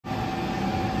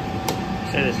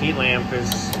say this heat lamp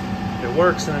is, it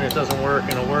works and then it doesn't work,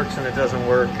 and it works and it doesn't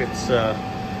work. It's gonna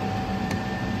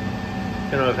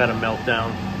have had a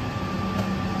meltdown.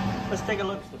 Let's take a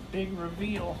look at the big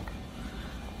reveal.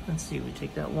 Let's see, we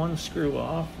take that one screw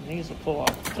off, and these will pull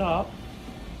off the top.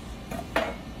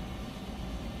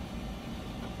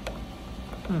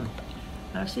 I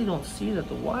actually don't see that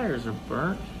the wires are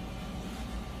burnt.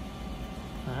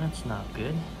 That's not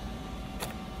good.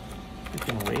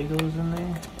 Freaking Legos in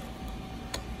there.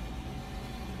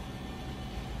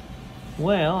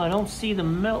 Well, I don't see the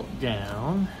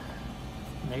meltdown.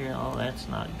 There, oh, that's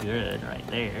not good right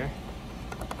there.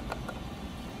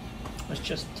 Let's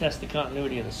just test the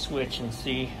continuity of the switch and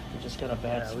see. We just got a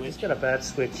bad switch. We just got a bad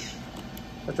switch.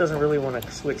 It doesn't really want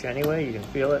to switch anyway, you can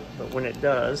feel it, but when it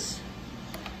does,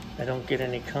 I don't get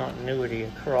any continuity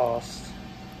across.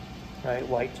 Right,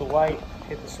 white to white,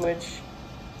 hit the switch,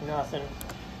 nothing.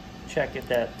 Check it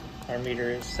that our meter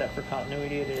is set for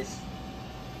continuity, it is.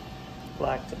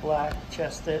 Black to black,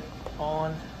 chest it,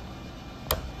 on.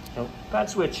 Nope, bad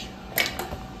switch.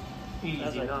 Easy.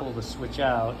 As I pull the switch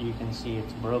out, you can see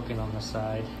it's broken on the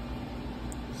side.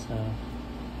 So,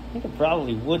 I think it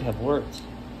probably would have worked.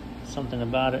 Something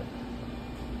about it.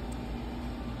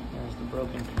 There's the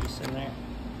broken piece in there.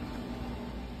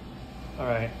 All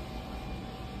right.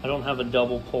 I don't have a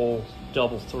double pole,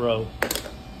 double throw,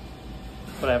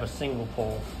 but I have a single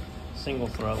pole, single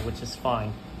throw, which is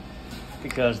fine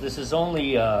because this is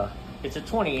only, it's a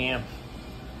 20 amp,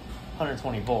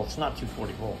 120 volts, not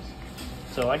 240 volts.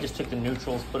 So I just took the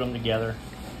neutrals, put them together,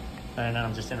 and then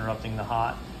I'm just interrupting the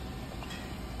hot.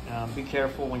 Be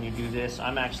careful when you do this.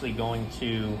 I'm actually going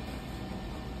to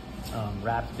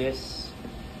wrap this.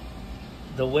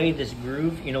 The way this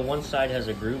groove, you know, one side has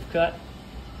a groove cut,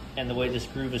 and the way this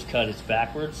groove is cut is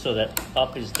backwards, so that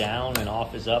up is down and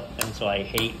off is up, and so I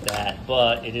hate that,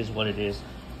 but it is what it is.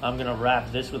 I'm gonna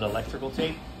wrap this with electrical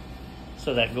tape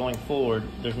so that going forward,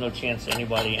 there's no chance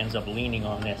anybody ends up leaning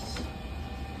on this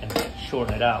and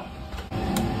shorting it out.